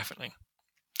 definitely.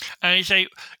 And you say,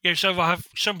 so I have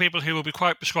some people who will be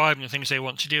quite prescribing the things they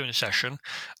want to do in a session,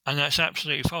 and that's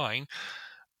absolutely fine.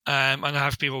 And I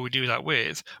have people we do that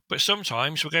with. But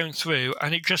sometimes we're going through,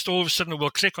 and it just all of a sudden will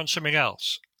click on something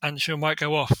else, and so it might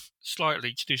go off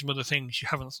slightly to do some other things you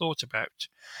haven't thought about.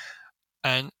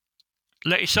 And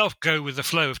let yourself go with the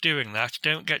flow of doing that.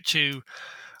 Don't get too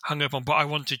hung up on, but I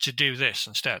wanted to do this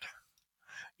instead.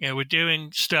 We're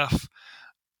doing stuff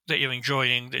that you're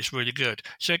enjoying that's really good.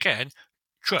 So again,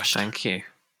 trust. Thank you.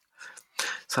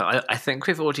 So I think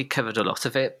we've already covered a lot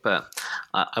of it, but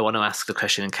I want to ask the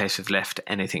question in case we've left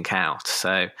anything out.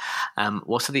 So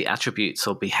what are the attributes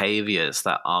or behaviours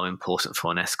that are important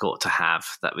for an escort to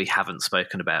have that we haven't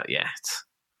spoken about yet?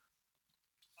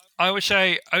 I would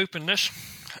say openness,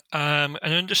 an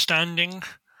understanding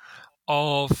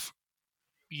of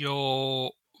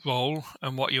your role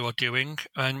and what you are doing,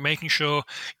 and making sure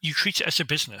you treat it as a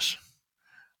business.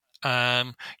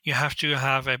 You have to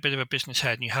have a bit of a business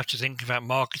head, and you have to think about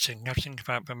marketing, you have to think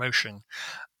about promotion,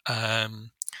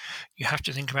 you have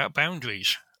to think about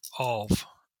boundaries of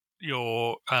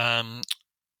your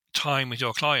time with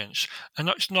your clients. And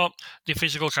that's not the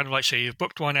physical kind of like, say, you've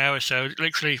booked 1 hour, so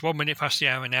literally 1 minute past the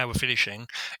hour, now we're finishing.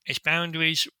 It's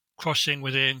boundaries crossing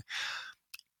within,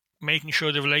 making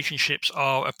sure the relationships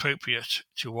are appropriate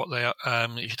to what they are,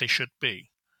 they should be.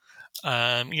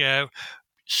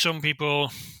 Some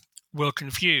people will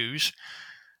confuse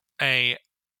a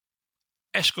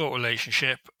escort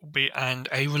relationship and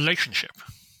a relationship.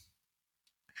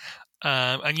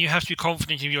 And you have to be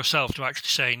confident in yourself to actually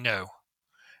say, no,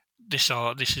 this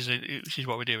is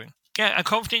what we're doing. Yeah, and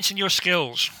confidence in your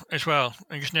skills as well,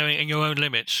 and just knowing in your own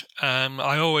limits.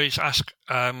 I always ask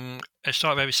at the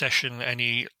start of every session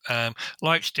any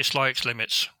likes, dislikes,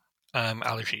 limits,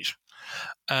 allergies.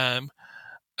 And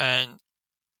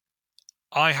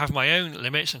I have my own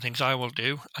limits and things I will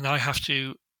do, and I have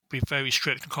to be very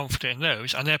strict and confident in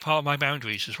those, and they're part of my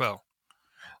boundaries as well.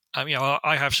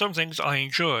 I have some things I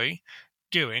enjoy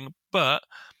doing, but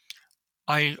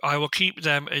I will keep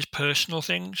them as personal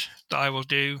things that I will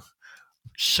do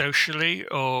socially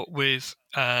or with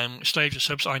slaves or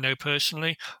subs I know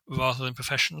personally rather than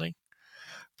professionally.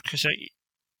 Because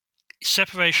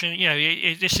separation,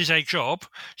 this is a job,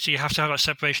 so you have to have that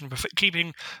separation.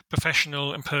 Keeping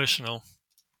professional and personal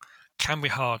can be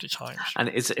hard at times. And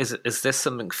is this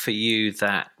something for you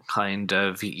that kind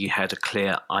of you had a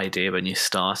clear idea when you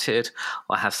started,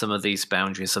 or have some of these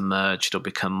boundaries emerged or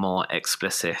become more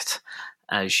explicit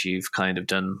as you've kind of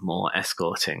done more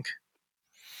escorting?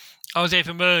 Oh, they've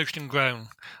emerged and grown.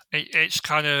 It's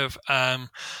kind of. I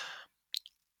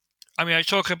mean, I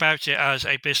talk about it as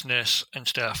a business and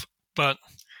stuff, but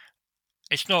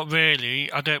it's not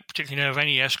really. I don't particularly know of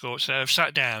any escorts that have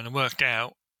sat down and worked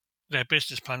out their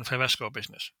business plan for their escort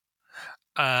business.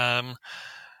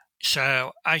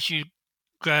 So as you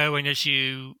grow and as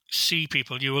you see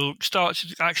people, you will start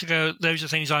to actually go, those are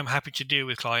things I'm happy to do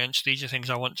with clients. These are things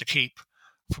I want to keep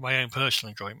for my own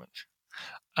personal enjoyment.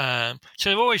 So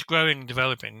they're always growing,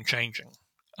 developing, and changing.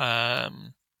 I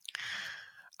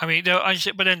mean,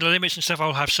 but then the limits and stuff,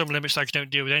 I'll have some limits that I don't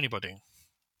deal with anybody.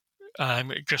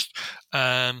 Just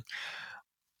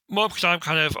more because I'm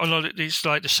kind of a lot of these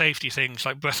like the safety things,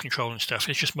 like breath control and stuff.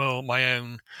 It's just more my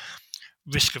own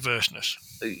risk averseness.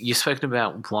 You've spoken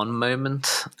about one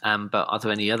moment, but are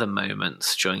there any other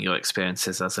moments during your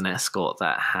experiences as an escort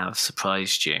that have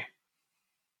surprised you?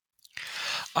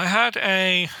 I had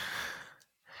a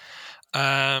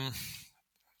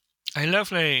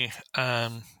lovely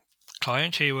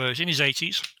client. He was in his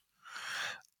 80s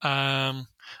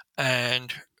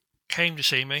and came to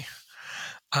see me.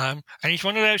 And he's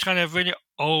one of those kind of really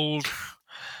old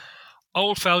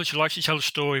fellas who likes to tell a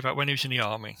story about when he was in the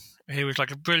army. He was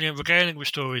like a brilliant regaling with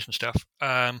stories and stuff.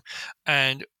 And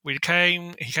he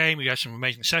had some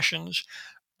amazing sessions.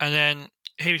 And then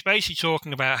he was basically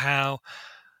talking about how,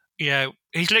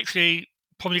 he's literally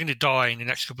probably going to die in the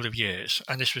next couple of years.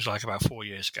 And this was like about 4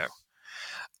 years ago.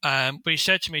 But he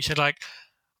said to me,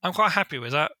 I'm quite happy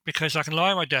with that because I can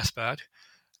lie on my deathbed.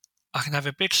 I can have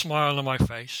a big smile on my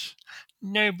face.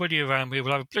 Nobody around me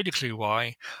will have a bloody clue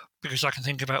why, because I can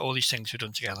think about all these things we've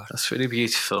done together. That's really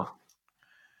beautiful.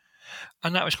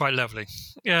 And that was quite lovely.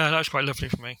 Yeah, that was quite lovely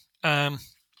for me. And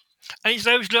it's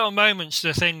those little moments,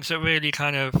 the things that really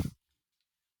kind of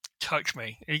touch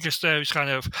me. It's just those kind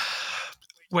of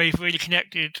where you've really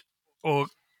connected or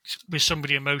with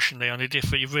somebody emotionally on a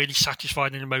different, you've really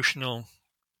satisfied an emotional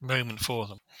moment for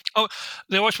them. Oh,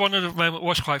 there was one other moment that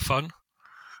was quite fun,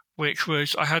 which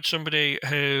was I had somebody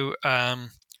who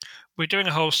we're doing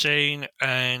a whole scene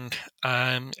and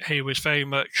he was very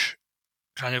much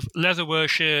kind of leather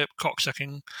worship,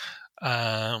 cocksucking,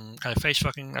 kind of face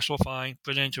fucking, that's all fine.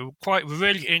 Brilliant. We're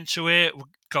really into it. We've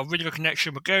got a really good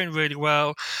connection. We're going really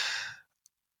well.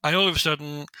 And all of a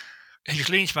sudden, he just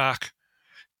leans back,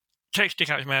 takes his dick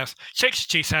out of his mouth, takes his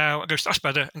teeth out, and goes, that's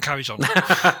better, and carries on.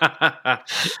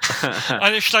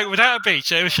 And it's like, without a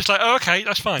beat, it was just like, oh, okay,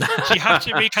 that's fine. So you have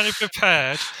to be kind of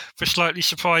prepared for slightly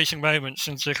surprising moments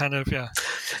and to kind of,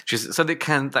 So that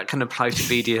can apply to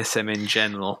BDSM in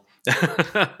general.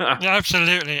 Yeah,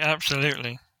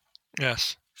 absolutely.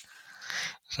 Yes.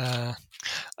 So,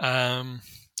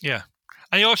 yeah.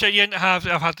 And I've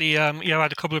had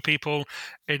a couple of people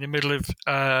in the middle of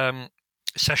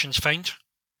sessions faint,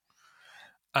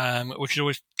 which is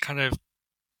always kind of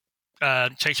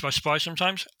takes by surprise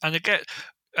sometimes. And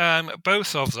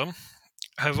both of them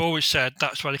have always said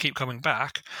that's why they keep coming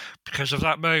back, because of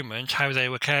that moment, how they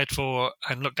were cared for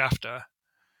and looked after,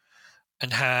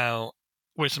 and how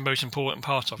was the most important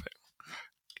part of it.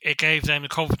 It gave them the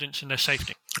confidence in their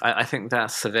safety. I think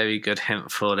that's a very good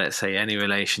hint for, let's say, any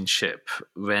relationship.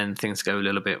 When things go a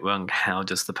little bit wrong, how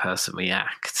does the person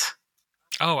react?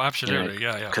 Oh, absolutely.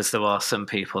 Yeah. Because there are some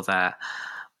people that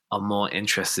are more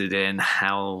interested in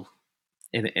how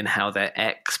their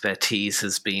expertise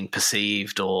has been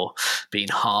perceived or been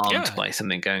harmed by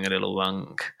something going a little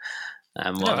wrong,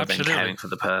 rather than caring for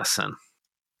the person.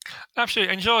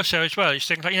 Absolutely. And it's also, as well, it's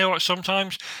things like, you know what,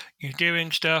 sometimes you're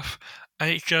doing stuff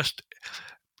and it's just,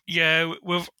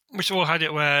 we've all had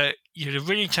it where you're in a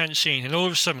really intense scene and all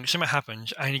of a sudden something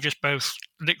happens and you just both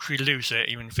literally lose it,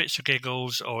 even fits or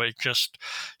giggles, or it just,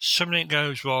 something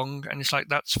goes wrong and it's like,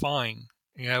 that's fine.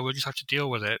 We'll just have to deal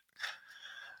with it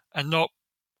and not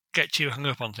get too hung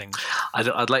up on things.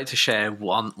 I'd like to share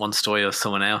one story of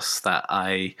someone else that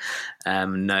I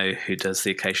know who does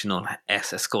the occasional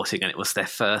escorting, and it was their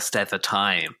first ever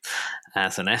time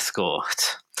as an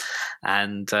escort.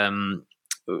 And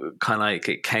kind of like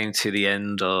it came to the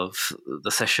end of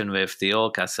the session with the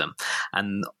orgasm,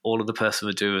 and all of the person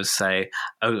would do was say,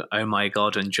 oh my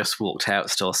God, and just walked out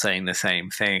still saying the same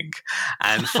thing.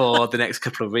 And for the next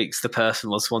couple of weeks, the person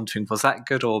was wondering, was that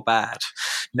good or bad?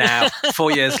 Now,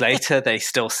 4 years later, they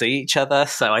still see each other,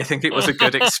 so I think it was a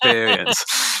good experience.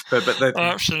 But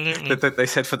absolutely. They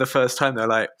said for the first time, they're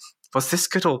like, was this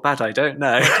good or bad? I don't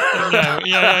know. No,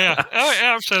 yeah. Oh,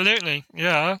 absolutely.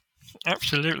 Yeah,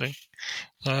 absolutely.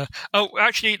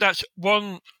 Actually, that's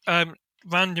one.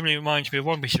 Randomly reminds me of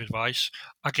one piece of advice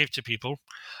I give to people.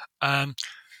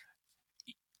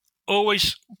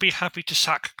 Always be happy to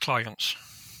sack clients,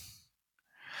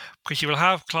 because you will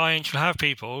have clients, you'll have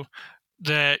people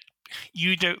that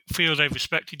you don't feel they've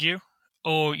respected you,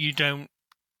 or you don't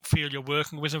feel you're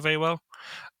working with them very well.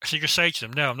 So you just say to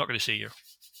them, no, I'm not going to see you.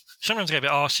 Sometimes I get a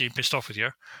bit arsey and pissed off with you,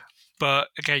 but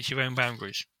against your own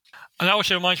boundaries. And that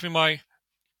also reminds me of my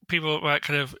people, like,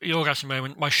 kind of the orgasm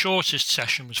moment. My shortest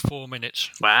session was 4 minutes.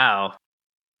 Wow.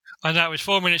 And that was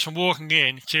 4 minutes from walking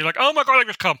in to like, oh my God, I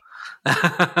just come.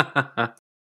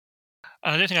 And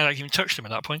I don't think I even touched them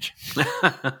at that point.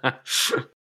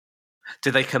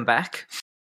 Did they come back?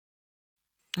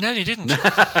 No, they didn't. No.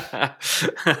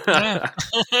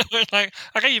 Like,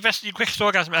 okay, your quickest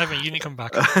orgasm ever, you didn't come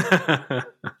back.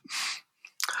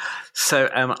 So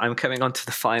I'm coming on to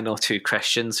the final two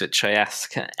questions, which I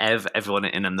ask everyone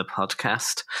in the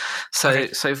podcast.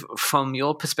 So from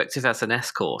your perspective as an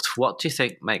escort, what do you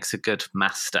think makes a good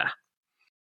master?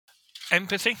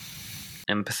 Empathy.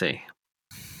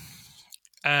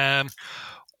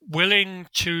 Willing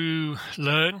to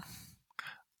learn.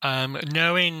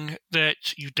 Knowing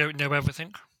that you don't know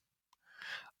everything.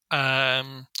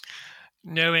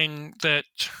 Knowing that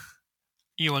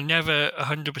you will never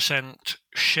 100%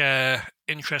 share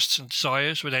interests and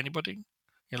desires with anybody.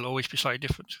 You'll always be slightly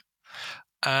different.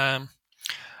 And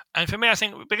for me, I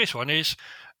think the biggest one is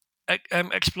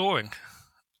exploring.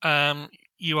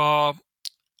 You are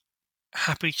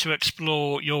happy to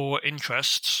explore your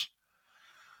interests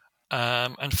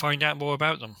and find out more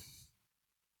about them,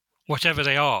 whatever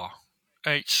they are.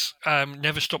 It's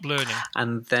never stop learning.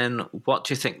 And then what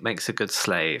do you think makes a good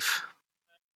slave?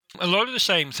 A lot of the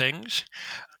same things.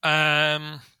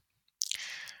 I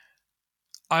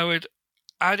would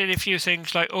add in a few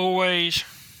things, like always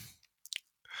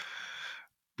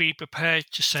be prepared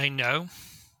to say no.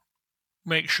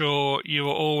 Make sure you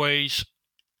will always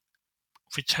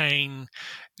retain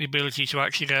the ability to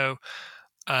actually go,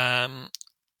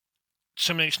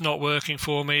 something's not working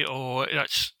for me, or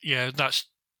that's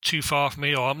too far for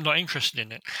me, or I'm not interested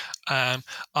in it. I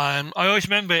always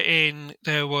remember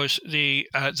there was the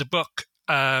book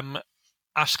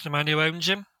Ask the Man Who Owns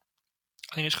Him,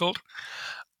 I think it's called.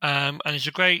 And there's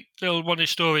a great little one of the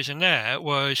stories in there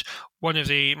was one of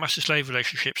the master-slave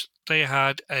relationships. They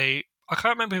had I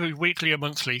can't remember if it was weekly or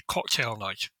monthly, cocktail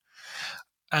night.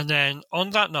 And then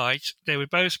on that night, they would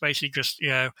both basically just,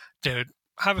 they would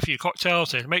have a few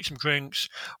cocktails, they'd make some drinks.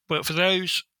 But for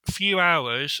those few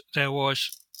hours, there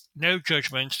was no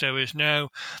judgment, there was no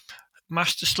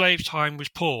master-slave time was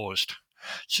paused.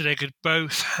 So they could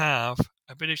both have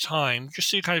a bit of time just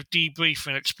to kind of debrief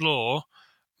and explore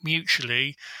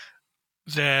mutually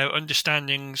their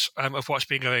understandings of what's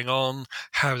been going on,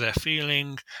 how they're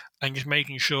feeling, and just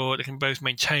making sure they can both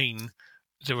maintain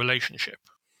the relationship.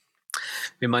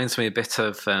 Reminds me a bit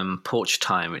of Porch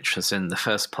Time, which was in the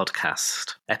first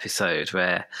podcast episode,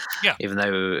 where even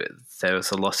though there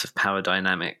was a lot of power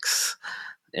dynamics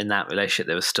in that relationship,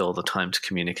 there was still the time to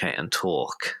communicate and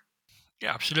talk.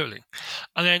 Yeah, absolutely.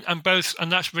 And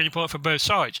that's really important for both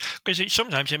sides, because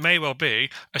sometimes it may well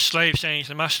be a slave saying to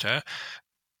the master,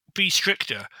 be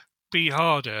stricter, be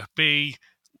harder, be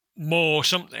more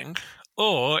something,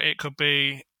 or it could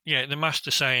be the master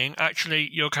saying, actually,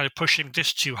 you're kind of pushing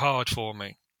this too hard for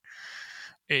me.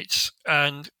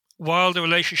 And while the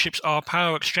relationships are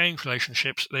power exchange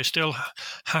relationships, there still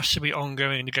has to be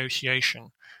ongoing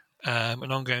negotiation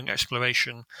and ongoing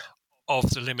exploration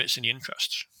of the limits and the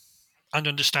interests and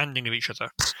understanding of each other.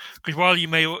 Because while you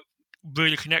may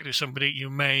really connect with somebody, you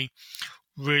may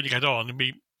really get on and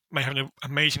may have an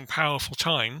amazing, powerful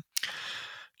time,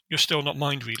 you're still not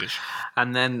mind readers.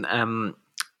 And then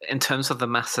in terms of the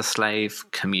master-slave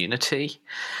community,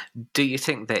 do you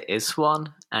think there is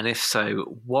one? And if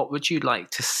so, what would you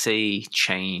like to see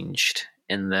changed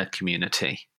in the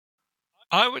community?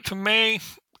 For me,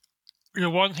 the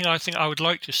one thing I think I would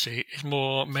like to see is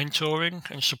more mentoring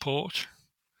and support.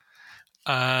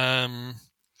 It's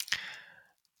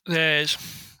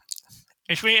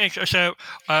really interesting. So,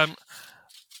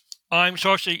 I'm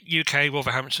sort of UK,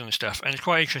 Wolverhampton and stuff, and it's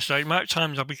quite interesting. The amount of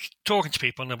times I'll be talking to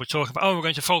people and they'll be talking about, we're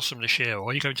going to Folsom this year, or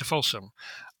are you going to Folsom?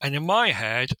 And in my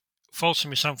head,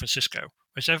 Folsom is San Francisco,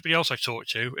 whereas everybody else I talk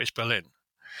to is Berlin.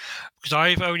 Because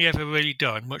I've only ever really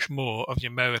done much more of the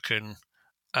American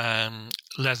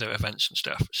leather events and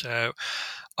stuff. So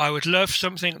I would love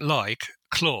something like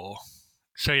Claw.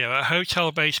 So a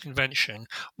hotel-based convention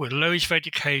with loads of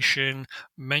education,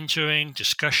 mentoring,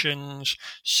 discussions,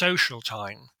 social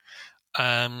time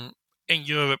in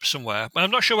Europe somewhere. But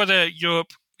I'm not sure whether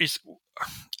Europe has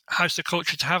the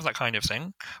culture to have that kind of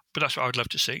thing, but that's what I would love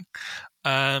to see.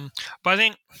 But I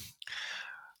think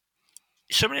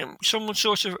some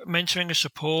sort of mentoring and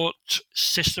support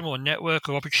system or network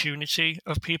or opportunity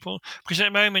of people? Because at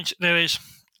the moment there is,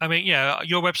 I mean, yeah,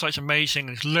 your website's amazing.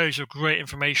 There's loads of great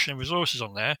information and resources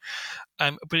on there,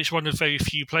 but it's one of the very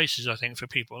few places, I think, for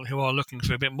people who are looking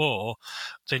for a bit more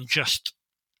than just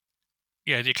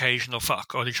the occasional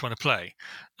fuck, or they just want to play.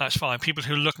 That's fine. People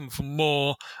who are looking for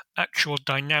more actual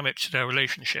dynamic to their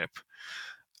relationship.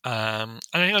 And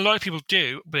I think a lot of people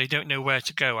do, but they don't know where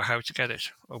to go or how to get it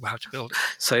or how to build it.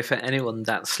 So for anyone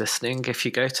that's listening, if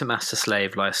you go to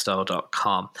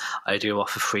masterslavelifestyle.com, I do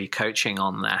offer free coaching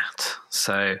on that.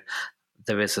 So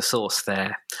there is a source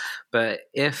there. But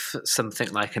if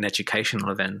something like an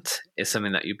educational event is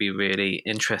something that you'd be really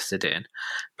interested in,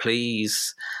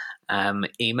 please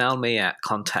email me at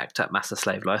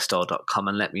contact@masterslavelifestyle.com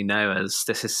and let me know, as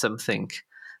this is something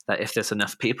that if there's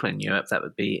enough people in Europe that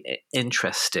would be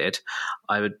interested,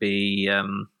 I would be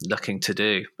looking to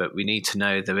do. But we need to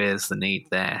know there is the need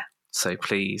there. So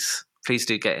please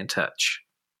do get in touch.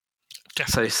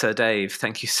 Definitely. So, Sir Dave,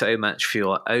 thank you so much for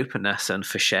your openness and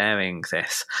for sharing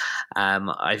this.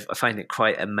 I find it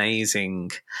quite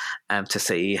amazing to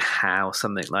see how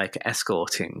something like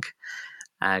escorting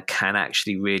can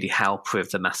actually really help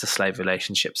with the master-slave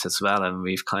relationships as well. And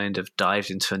we've kind of dived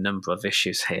into a number of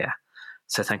issues here.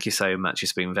 So thank you so much.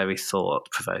 It's been very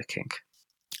thought-provoking.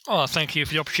 Oh, thank you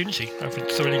for the opportunity. I've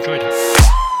thoroughly enjoyed it.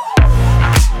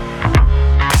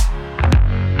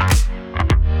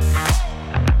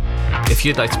 If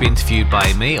you'd like to be interviewed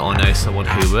by me or know someone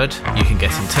who would, you can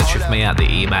get in touch with me at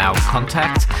the email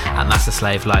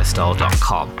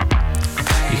contact@masterslavelifestyle.com.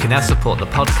 You can now support the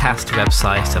podcast,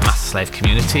 website and Master Slave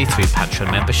community through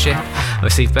Patreon membership and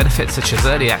receive benefits such as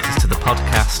early access to the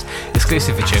podcast,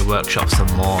 exclusive video workshops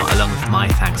and more, along with my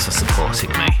thanks for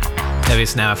supporting me. There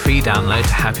is now a free download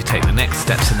to help you take the next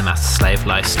steps in the Master Slave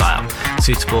lifestyle,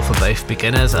 suitable for both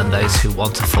beginners and those who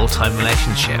want a full-time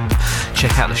relationship.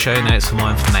 Check out the show notes for more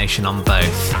information on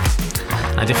both.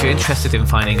 And if you're interested in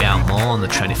finding out more on the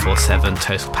 24/7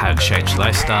 Total Power Exchange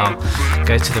lifestyle,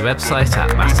 go to the website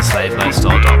at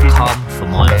masterslavelifestyle.com for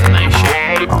more information.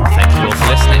 Thank you all for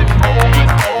listening.